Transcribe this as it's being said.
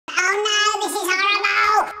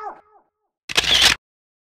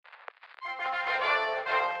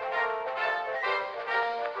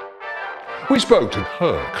We spoke to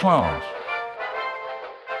her class.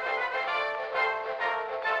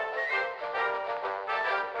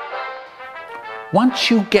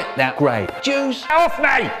 Once you get that grade, Jews, off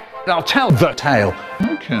me! I'll tell the tale.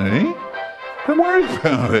 Okay, don't worry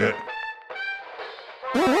about it.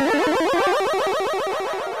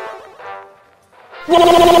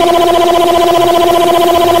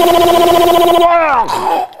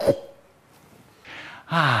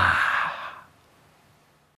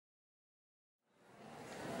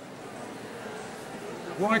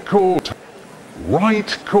 Right court.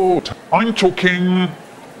 Right court. I'm talking.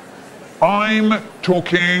 I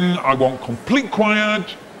want complete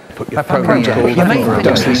quiet. Put your program called. You make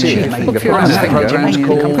it programs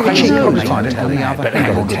called.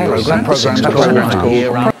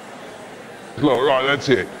 Look, right, that's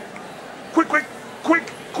it. Quick,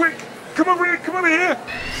 come over here.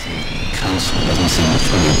 Council doesn't seem to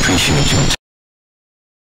fully appreciate you.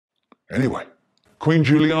 Anyway, Queen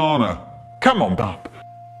Juliana, come on up.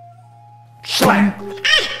 Slam!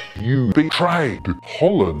 You betrayed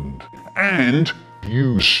Holland and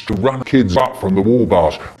used to run kids up from the war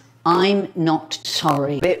bars. I'm not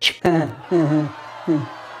sorry, bitch.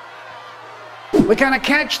 We're gonna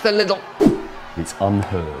catch the little... It's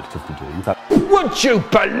unheard of to do that. Would you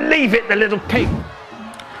believe it, the little pig?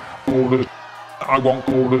 Orders. I want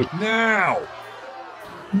orders now.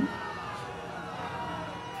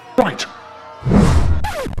 Right.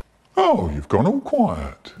 Oh, you've gone all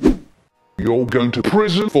quiet. You're going to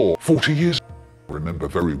prison for 40 years. Remember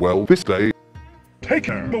very well this day. Take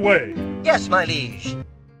her away. Yes, my liege.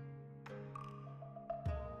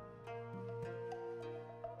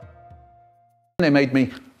 They made me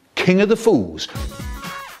king of the fools.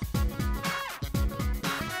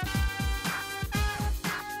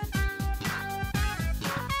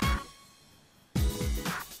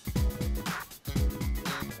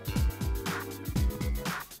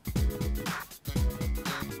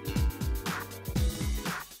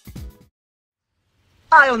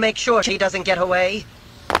 I'll make sure she doesn't get away.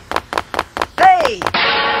 Hey!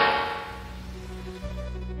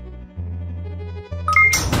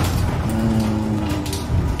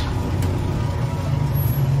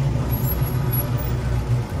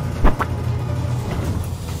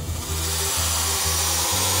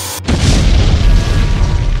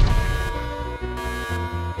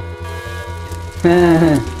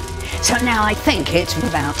 So now I think it's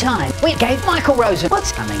about time we gave Michael Rosen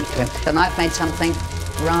what's coming to him. And I've made something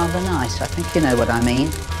rather nice. I think you know what I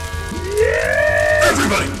mean. Yeah!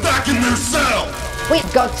 Everybody back in their cell!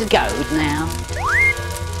 We've got to go now.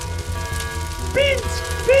 Bins!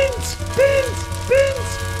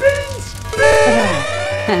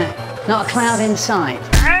 Not a cloud in sight.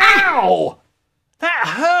 Ow! That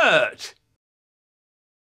hurt!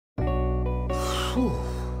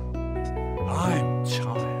 I'm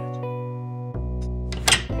tired.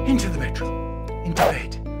 Into the bedroom, into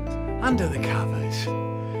bed, under the covers.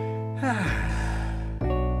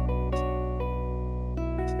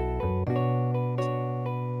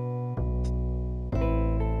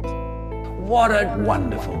 What a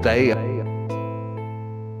wonderful day.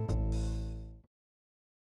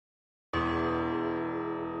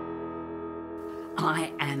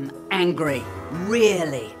 I am angry.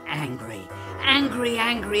 Really angry.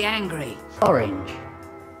 Angry. Orange.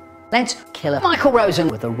 Let's kill Michael Rosen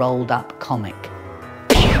with a rolled up comic.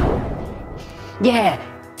 Yeah.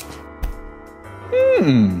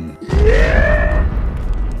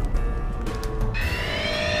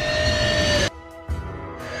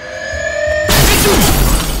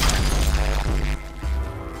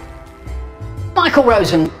 Michael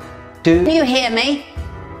Rosen, do you hear me?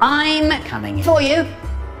 I'm coming for you.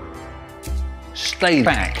 Stay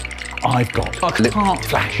back. I've got a heart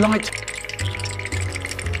flashlight.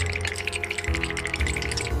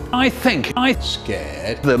 I think I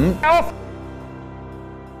scared them off.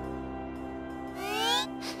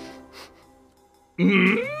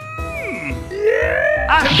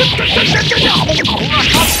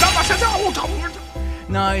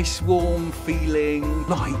 Nice warm feeling,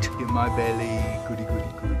 light in my belly, goody.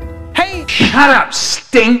 Hey, shut up,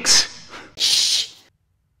 stinks! Shh!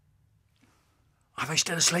 Are they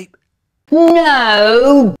still asleep?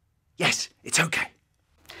 No! Yes, it's okay.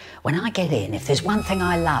 When I get in, if there's one thing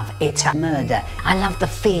I love, it's a murder. I love the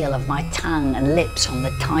feel of my tongue and lips on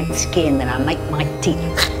the tight skin, and I make my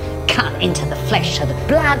teeth cut into the flesh so the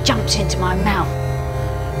blood jumps into my mouth.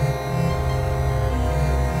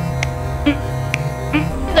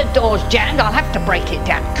 The door's jammed, I'll have to break it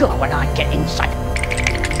down. God, when I get inside.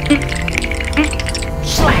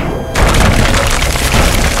 Slam!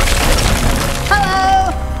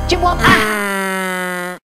 Hello? Do you want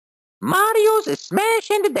that? Mario a smash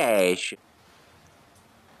and a dash.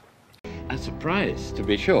 A surprise, to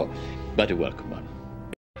be sure, but a welcome one.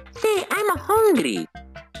 Say, I'm hungry.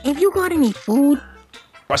 Have you got any food?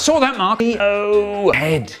 I saw that, Mark. Oh,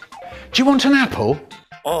 head. Do you want an apple?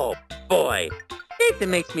 Oh, boy. That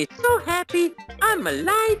makes me so happy. I'm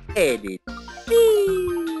light-headed.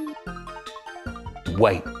 Whee!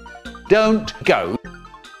 Wait. Don't go.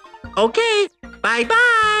 Okay,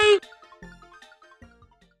 bye-bye.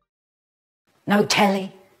 No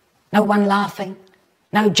telly, no one laughing,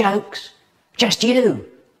 no jokes, just you,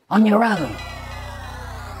 on your own.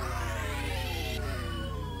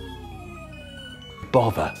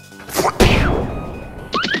 Bother.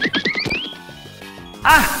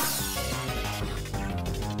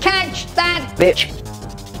 Catch that bitch!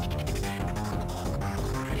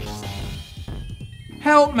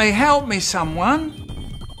 Help me, someone.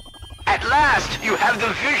 At last, you have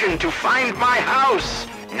the vision to find my house.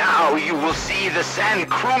 Now you will see the sand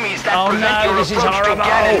croomies that prevent your approach to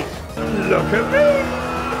Gannon. Look at me!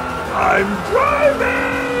 I'm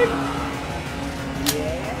driving!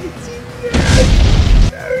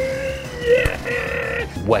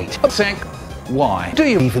 Wait a sec. Why do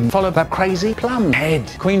you even follow that crazy plum head,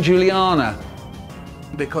 Queen Juliana?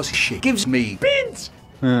 Because she gives me bins.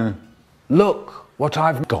 Look what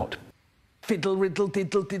I've got. Fiddle, riddle,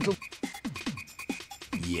 diddle, diddle.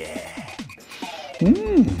 Yeah.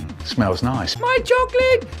 Smells nice. My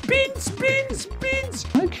chocolate! Bins, bins, bins!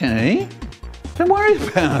 Okay. Don't worry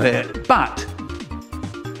about it. But,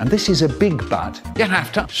 and this is a big but, you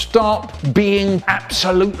have to stop being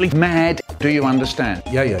absolutely mad. Do you understand?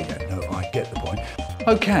 Yeah. No, I get the point.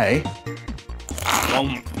 Okay.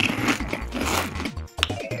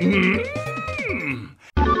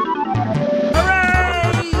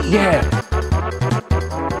 Hooray! Yeah.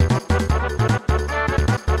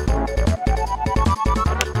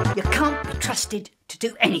 You can't be trusted to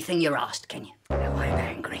do anything you're asked, can you? Now I'm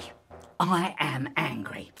angry. I am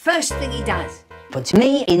angry. First thing he does, puts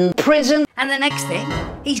me in prison, and the next thing,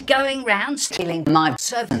 he's going round stealing my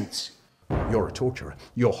servants. You're a torturer.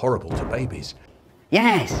 You're horrible to babies.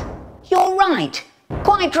 Yes, you're right.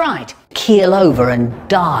 Quite right. Keel over and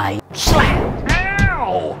die. Slam!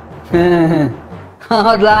 Ow!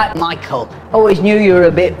 Hard luck, Michael. Always knew you were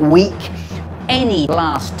a bit weak. Any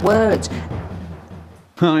last words?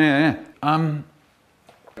 Oh, yeah.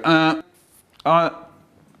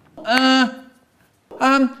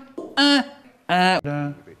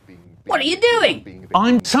 What are you doing?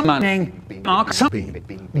 I'm summoning Mark Subby,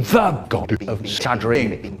 the god of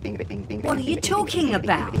stuttering. What are you talking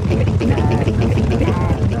about?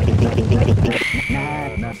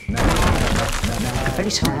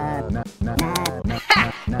 Very sorry.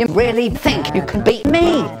 You really think you can beat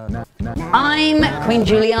me? I'm Queen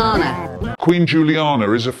Juliana. Queen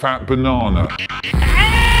Juliana is a fat banana.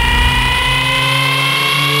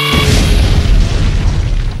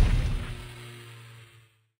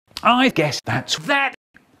 I guess that's that.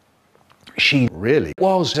 She really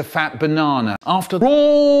was a fat banana after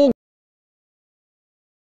all.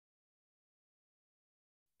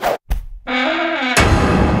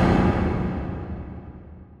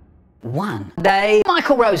 One day,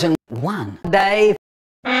 Michael Rosen. One day.